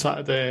out on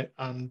Saturday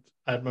and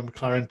I had my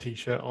McLaren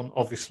t-shirt on,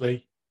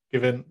 obviously,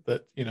 given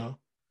that,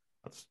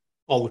 that's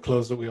all the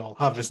clothes that we all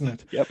have, isn't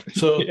it? Yep.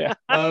 So, yeah.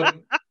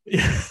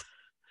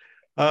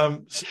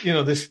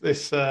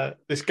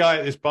 This guy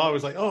at this bar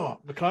was like, "Oh,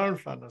 McLaren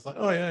fan." I was like,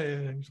 "Oh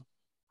yeah." He's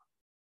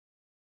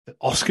like,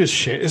 Oscar's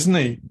shit, isn't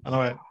he? And I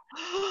went,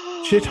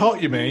 "Shit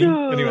hot, you mean?"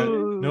 No. And he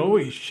went, "No,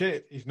 he's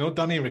shit. He's no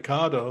Danny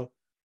Ricciardo."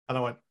 And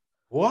I went,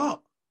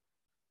 "What?"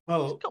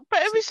 Well, he's got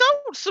better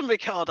results than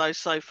Ricciardo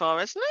so far,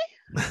 hasn't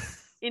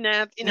he? In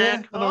our car.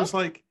 And I was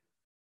like,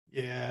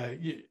 "Yeah."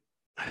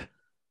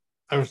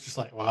 I was just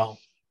like, "Well,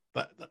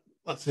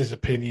 that's his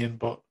opinion,"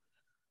 but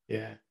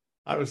yeah.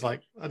 I was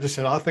like, I just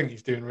said, I think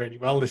he's doing really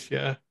well this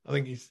year. I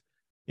think he's,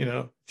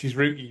 it's his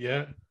rookie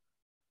year.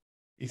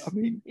 He's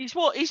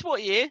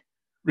what year?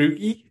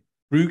 Rookie.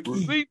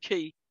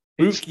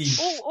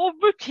 Or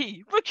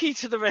rookie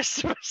to the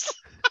rest of us.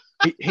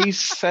 He's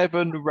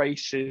 7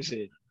 races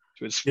in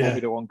to his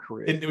Formula One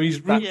career. Into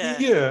his rookie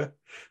year.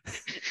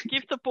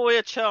 Give the boy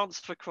a chance,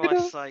 for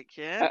Christ's sake,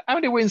 yeah? How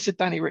many wins did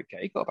Danny Rick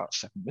get? He got about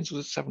 7 wins.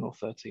 Was it 7 or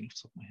 13 off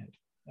the top of my head?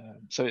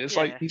 So it's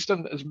like he's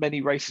done as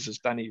many races as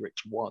Danny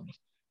Rick's won.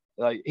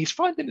 He's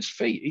finding his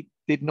feet. He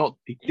did not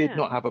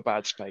have a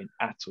bad Spain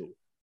at all.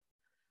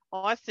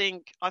 I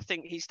think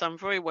he's done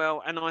very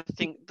well, and I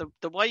think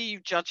the way you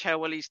judge how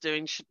well he's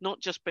doing should not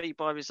just be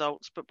by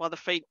results, but by the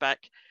feedback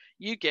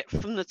you get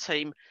from the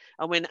team.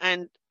 And when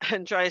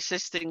Andrea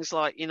says things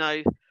like,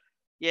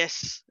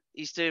 yes,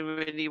 he's doing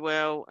really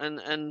well,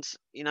 and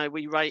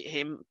we rate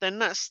him, then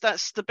that's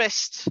the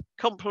best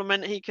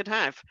compliment he could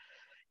have.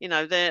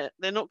 They're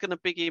not going to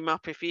big him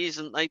up if he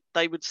isn't.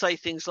 They would say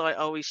things like,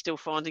 "Oh, he's still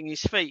finding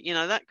his feet,"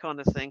 that kind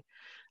of thing.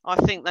 I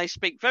think they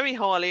speak very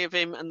highly of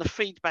him and the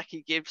feedback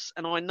he gives.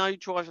 And I know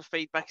driver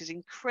feedback is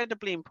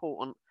incredibly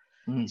important.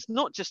 It's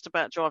not just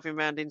about driving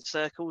around in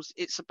circles.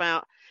 It's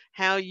about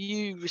how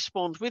you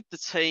respond with the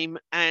team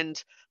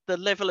and the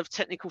level of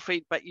technical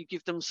feedback you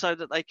give them so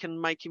that they can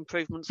make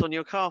improvements on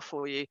your car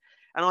for you.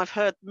 And I've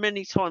heard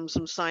many times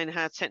them saying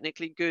how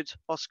technically good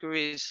Oscar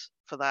is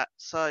for that.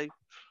 So,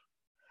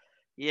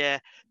 yeah.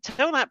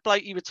 Tell that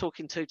bloke you were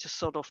talking to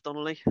sod off,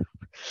 Donnelly.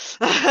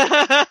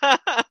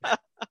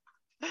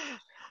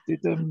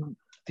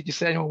 Did Did you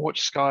see anyone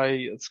watch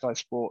Sky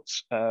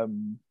Sports?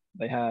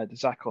 They had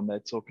Zach on there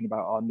talking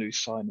about our new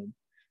signing,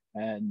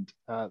 and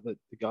the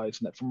guys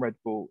from Red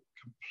Bull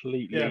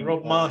completely. Yeah,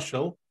 Rob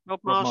Marshall.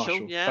 Rob Rob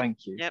Marshall, yeah.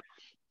 Thank you. Yep.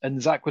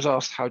 And Zach was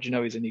asked, "How do you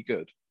know he's any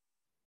good?"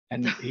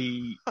 And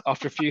he,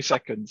 after a few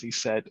seconds, he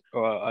said,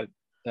 I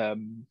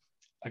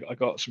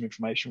got some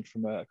information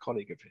from a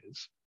colleague of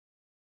his.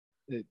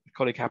 The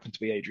colleague happened to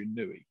be Adrian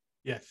Newey.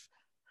 Yes.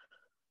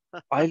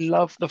 I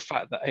love the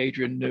fact that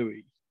Adrian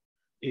Newey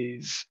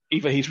is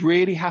either he's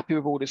really happy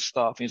with all this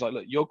stuff, and he's like,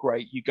 look, you're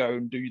great, you go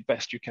and do the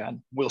best you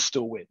can, we'll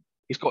still win.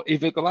 He's got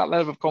either got that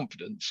level of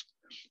confidence,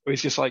 or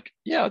he's just like,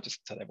 yeah, I'll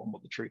just tell everyone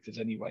what the truth is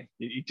anyway.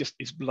 He just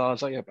is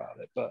blasé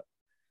about it. But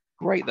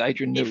great that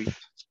Adrian Newey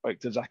spoke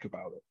to Zach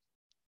about it.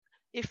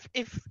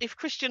 If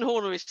Christian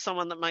Horner is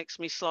someone that makes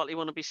me slightly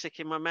want to be sick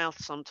in my mouth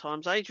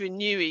sometimes, Adrian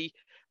Newey,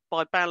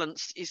 by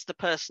balance, is the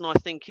person I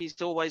think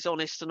he's always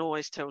honest and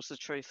always tells the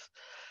truth.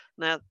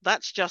 Now,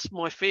 that's just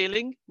my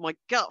feeling. My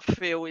gut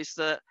feel is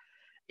that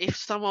if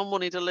someone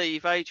wanted to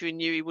leave, Adrian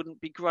Newey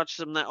wouldn't begrudge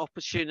them that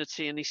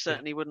opportunity, and he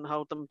certainly wouldn't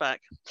hold them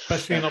back.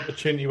 Especially an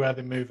opportunity where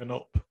they're moving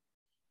up.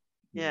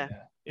 Yeah,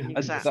 in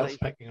exactly. The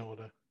pecking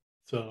order.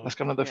 So that's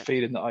kind of the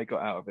feeling that I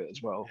got out of it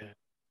as well.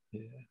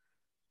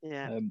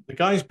 Yeah. The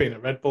guy's been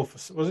at Red Bull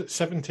for, was it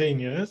 17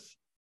 years?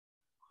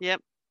 Yep.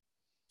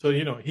 So,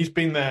 he's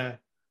been there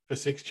for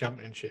 6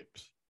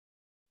 championships.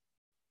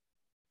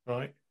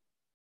 Right?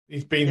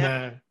 He's been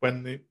there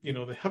when they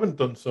haven't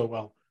done so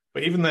well.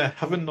 But even their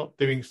not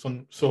doing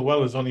so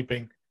well has only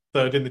been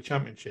 3rd in the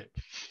championship.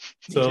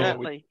 So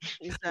exactly.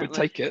 We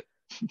take it.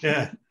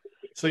 Yeah.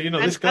 So,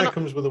 this guy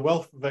comes with a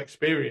wealth of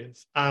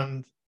experience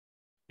and,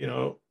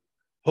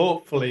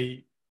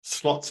 hopefully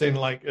slots in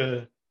like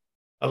a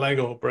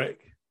Lego brick.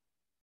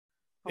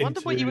 I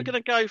wonder what you were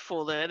going to go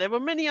for there. There were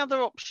many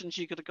other options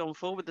you could have gone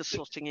for with the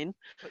slotting in.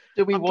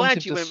 I'm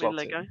glad you went with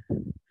Lego.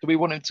 Do we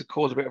want him to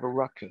cause a bit of a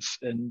ruckus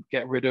and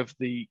get rid of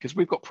because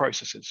we've got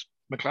processes.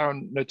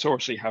 McLaren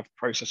notoriously have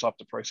process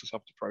after process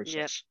after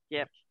process.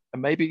 Yep.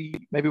 And maybe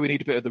we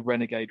need a bit of the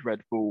renegade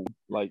Red Bull,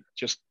 like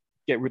just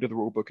get rid of the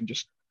rule book and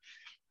just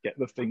get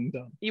the thing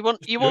done. You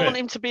want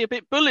him to be a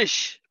bit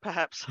bullish,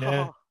 perhaps.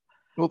 Yeah.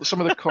 Well,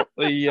 some of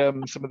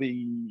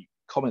the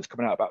comments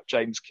coming out about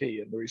James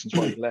Key and the reasons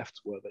why he left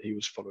were that he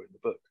was following the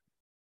book.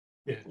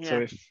 Yeah.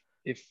 So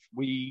if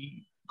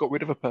we got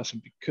rid of a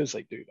person because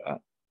they do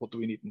that, what do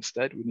we need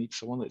instead? We need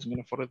someone that's going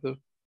to follow the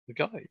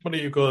guide. One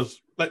of you goes,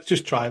 let's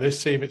just try this,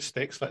 see if it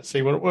sticks. Let's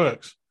see what it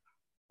works.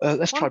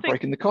 Let's try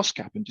breaking the cost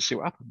cap and just see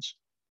what happens.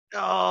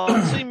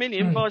 Oh, 2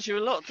 million buys you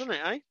a lot, doesn't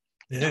it, eh?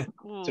 Yeah.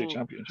 2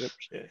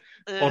 championships.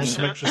 Yeah. Or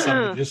some extra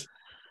sandwiches.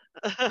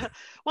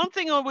 One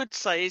thing I would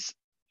say is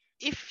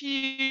if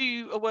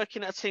you are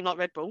working at a team like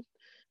Red Bull,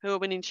 who are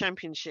winning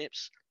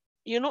championships,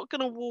 you're not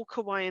going to walk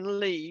away and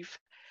leave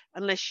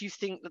unless you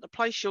think that the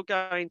place you're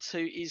going to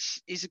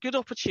is a good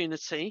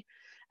opportunity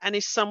and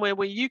is somewhere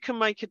where you can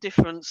make a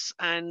difference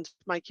and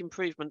make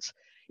improvements.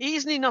 It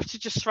isn't enough to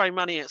just throw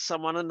money at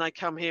someone and they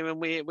come here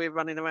and we're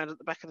running around at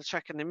the back of the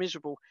track and they're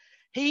miserable.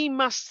 He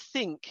must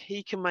think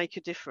he can make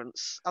a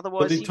difference.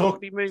 Otherwise, he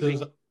won't be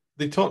moving.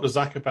 They talked to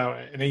Zach about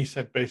it, and he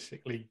said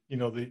basically, he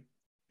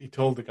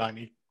told the guy and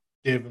he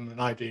gave him an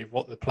idea of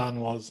what the plan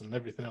was and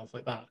everything else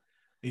like that.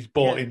 He's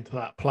bought into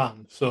that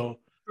plan. So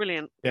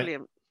brilliant.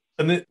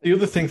 And the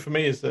other thing for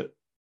me is that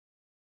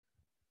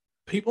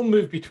people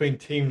move between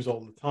teams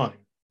all the time.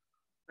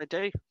 They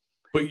do.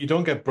 But you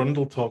don't get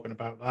Brundle talking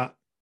about that.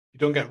 You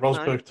don't get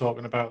Rosberg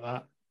talking about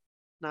that.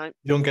 No. You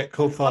don't get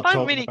Coulthard talking about that. I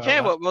don't really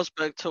care what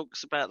Rosberg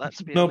talks about that,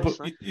 to be honest.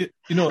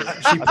 No, but,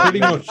 actually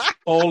pretty much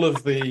all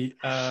of the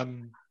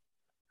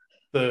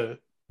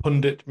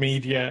pundit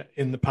media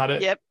in the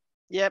paddock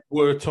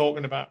were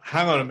talking about,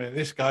 hang on a minute,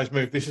 this guy's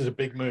move, this is a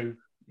big move.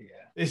 Yeah.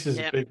 This is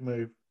a big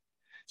move.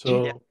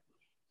 So, do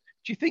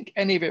you think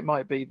any of it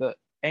might be that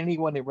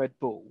anyone in Red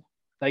Bull,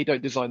 they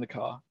don't design the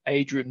car?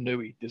 Adrian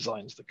Newey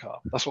designs the car.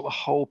 That's what the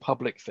whole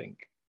public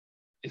think.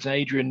 It's an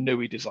Adrian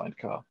Newey designed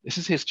car. This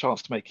is his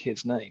chance to make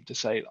his name, to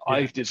say,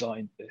 I've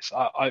designed this.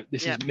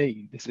 This is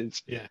me. This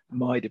is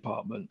my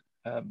department.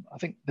 I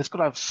think there's got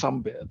to have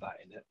some bit of that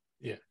in it.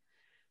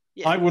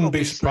 Yeah. I wouldn't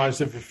be surprised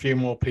if a few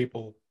more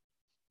people,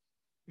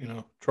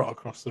 trot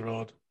across the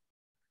road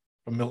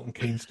from Milton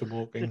Keynes to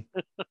Woking.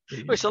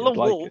 It's a long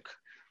walk.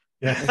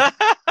 Yeah.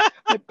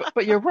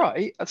 But you're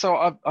right.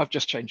 So I've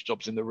just changed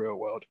jobs in the real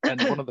world.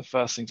 And one of the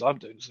first things I'm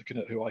doing is looking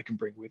at who I can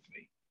bring with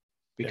me.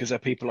 Because they're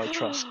people I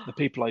trust, the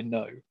people I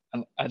know.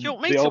 And do you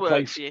want me to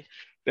work for you?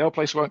 The old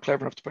place weren't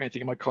clever enough to put anything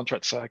in my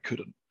contract to say I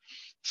couldn't.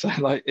 So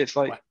it's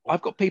like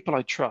I've got people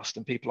I trust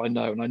and people I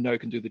know and I know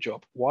can do the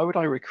job. Why would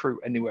I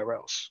recruit anywhere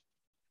else?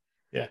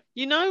 Yeah.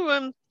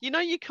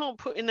 You can't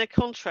put in their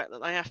contract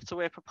that they have to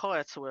wear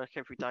papaya to work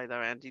every day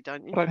though, Andy,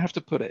 don't you? I don't have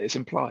to put it, it's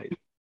implied.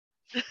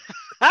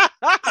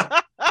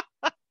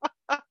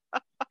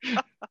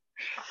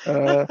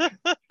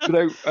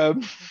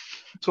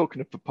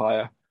 Talking of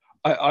papaya,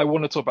 I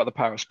want to talk about the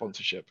power of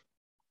sponsorship.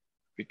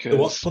 Because the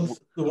what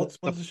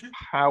sponsorship? The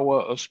power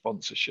of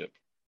sponsorship.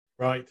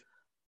 Right.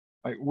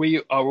 Like, we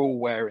are all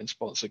wearing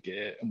sponsor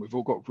gear, and we've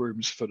all got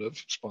rooms full of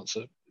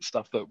sponsor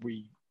stuff that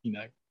we and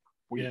buy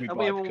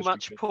we're all because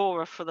much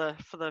poorer for the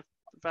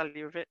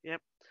value of it.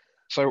 Yep.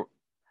 So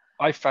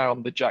I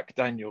found the Jack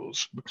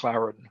Daniels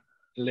McLaren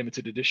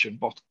limited edition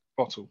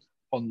bottle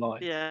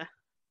online. Yeah.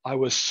 I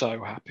was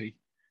so happy.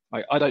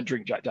 I don't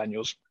drink Jack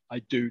Daniels. I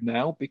do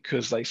now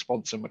because they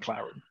sponsor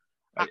McLaren.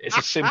 It's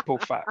a simple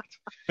fact.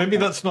 Maybe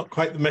that's not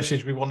quite the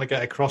message we want to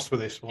get across with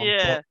this one.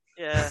 Yeah.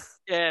 Yeah.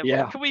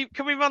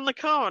 Can we run the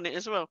car on it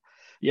as well?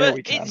 Yeah, but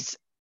we can.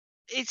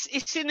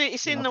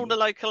 It's in all the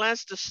local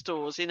Asda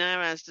stores, in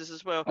our Asda's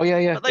as well. Oh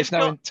yeah. But It's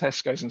now in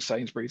Tesco's and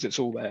Sainsbury's. It's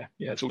all there.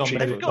 Yeah, it's all cheap.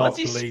 They've got a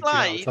display.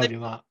 I'll tell you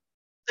that.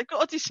 They've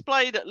got a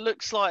display that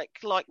looks like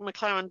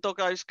McLaren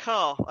Doggo's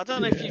car. I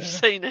don't know if you've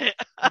seen it.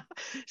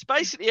 It's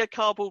basically a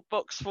cardboard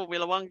box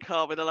Formula One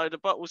car with a load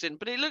of bottles in,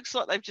 but it looks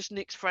like they've just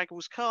nicked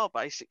Fraggle's car.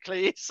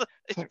 Basically, it's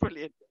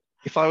brilliant.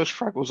 If I was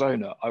Fraggle's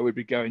owner, I would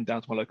be going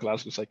down to my local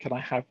Asda and say, "Can I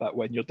have that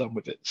when you're done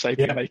with it? Save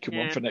me making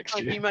one for next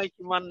year." You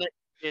making one next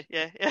year?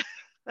 Yeah.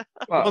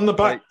 Well, on the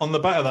back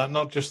of that,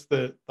 not just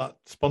that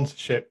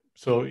sponsorship.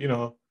 So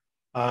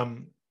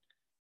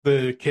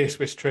the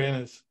K-Swiss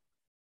trainers.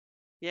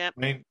 Yeah. I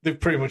mean, they've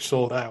pretty much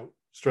sold out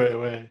straight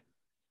away.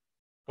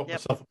 Got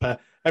myself a pair.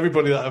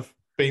 Everybody that I've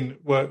been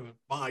working with,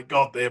 my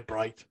God, they're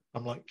bright.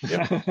 I'm like,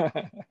 yeah.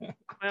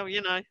 Well,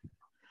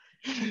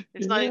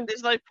 there's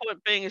no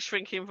point being a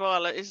shrinking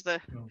violet, is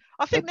there? No.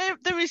 I think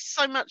there is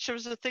so much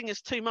as a thing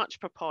as too much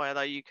papaya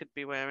though you could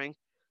be wearing.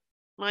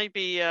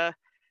 Maybe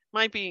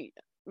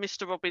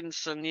Mr.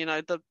 Robinson,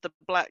 the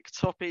black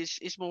top is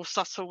more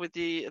subtle with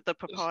the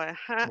papaya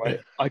hat.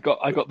 Right. I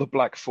got the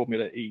black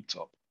Formula E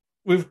top.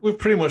 We've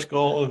pretty much got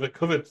all of it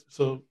covered.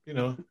 So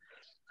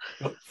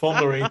got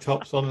Formula E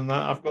tops on and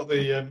that. I've got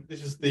the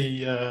this is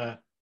the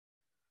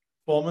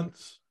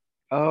Performance.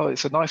 Oh,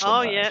 it's a nice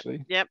one.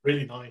 Actually. Yep.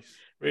 Really nice.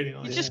 Really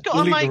nice. You just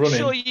got to make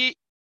sure you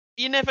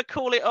never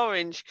call it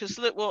orange, because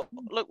look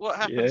what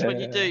happens when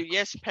you do.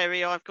 Yes,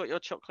 Perry, I've got your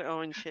chocolate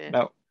orange here.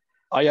 No,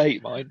 I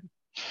ate mine.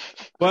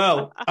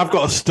 Well, I've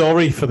got a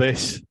story for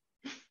this.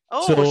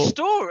 Oh, a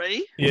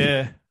story?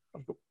 Yeah.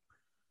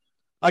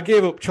 I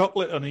gave up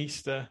chocolate on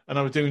Easter and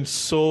I was doing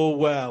so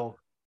well.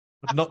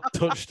 I'd not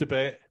touched a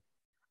bit.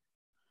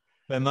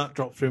 Then that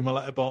dropped through my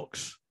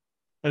letterbox.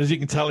 And as you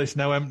can tell, it's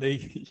now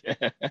empty.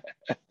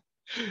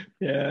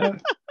 Yeah.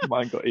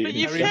 Mine got eaten. But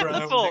you've kept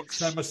the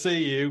box. Next time I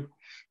see you.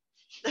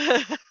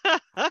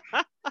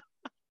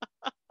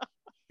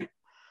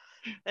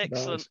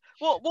 Excellent. Nice.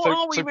 What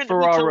are we meant to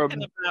be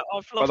talking about?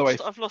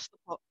 I've lost the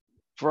plot.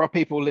 For our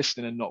people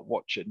listening and not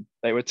watching,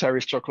 they were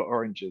Terry's chocolate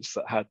oranges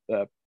that had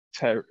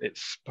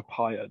it's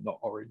papaya, not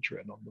orange,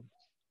 written on them.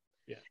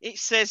 Yeah. It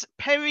says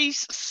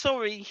Perry's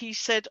sorry he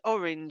said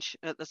orange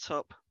at the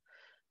top,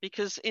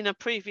 because in a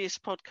previous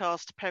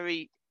podcast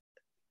Perry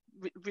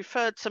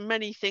referred to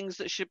many things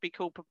that should be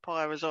called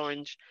papaya as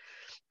orange,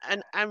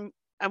 and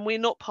we're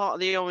not part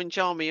of the Orange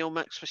Army or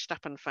Max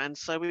Verstappen fans,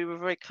 so we were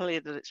very clear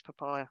that it's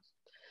papaya.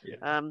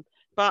 Yeah.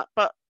 But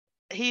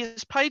he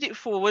has paid it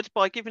forward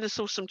by giving us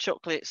all some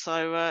chocolate,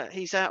 so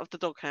he's out of the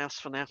doghouse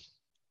for now.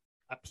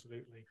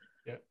 Absolutely.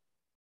 Yeah.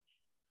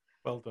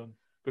 Well done.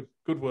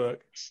 Good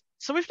work.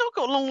 So we've not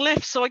got long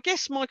left. So I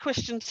guess my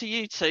question to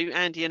you two,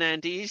 Andy and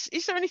Andy,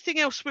 is there anything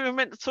else we were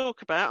meant to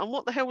talk about? And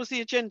what the hell was the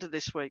agenda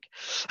this week?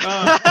 There's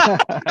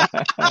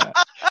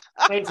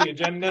the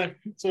agenda.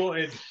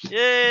 Sorted.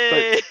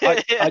 Yay!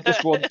 I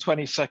just want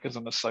 20 seconds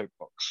on the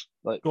soapbox.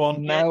 Go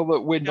on. Now that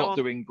we're not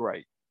doing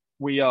great,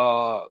 we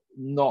are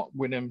not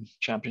winning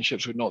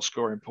championships, we're not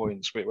scoring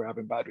points, we're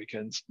having bad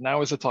weekends.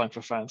 Now is the time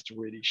for fans to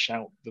really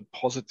shout the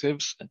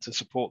positives and to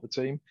support the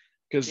team.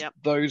 Because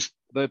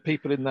the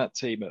people in that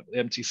team at the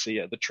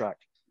MTC, at the track,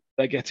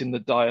 they're getting the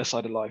dire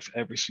side of life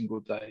every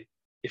single day.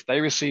 If they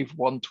receive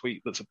one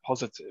tweet that's a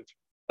positive,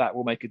 that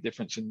will make a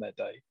difference in their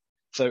day.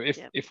 So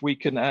if we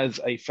can, as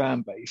a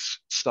fan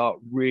base, start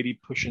really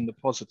pushing the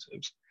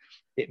positives,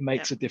 it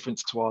makes a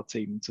difference to our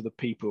team and to the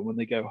people when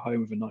they go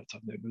home of a night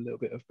time, they're in a little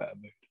bit of better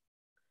mood.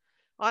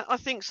 I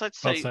think so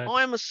too.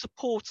 I am a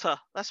supporter.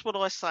 That's what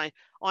I say.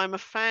 I'm a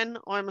fan.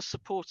 I'm a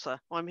supporter.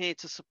 I'm here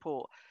to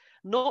support.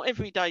 Not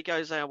every day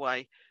goes our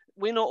way.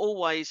 We're not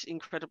always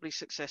incredibly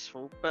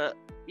successful, but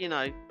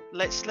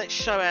let's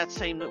show our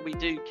team that we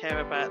do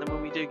care about them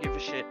and we do give a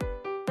shit.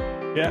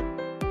 Yeah,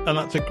 and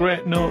that's a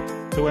great note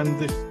to end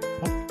this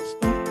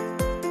podcast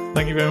on.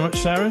 Thank you very much,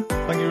 Sarah.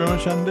 Thank you very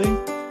much, Andy.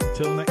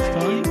 Until next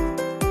time.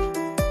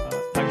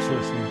 Thanks for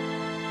listening.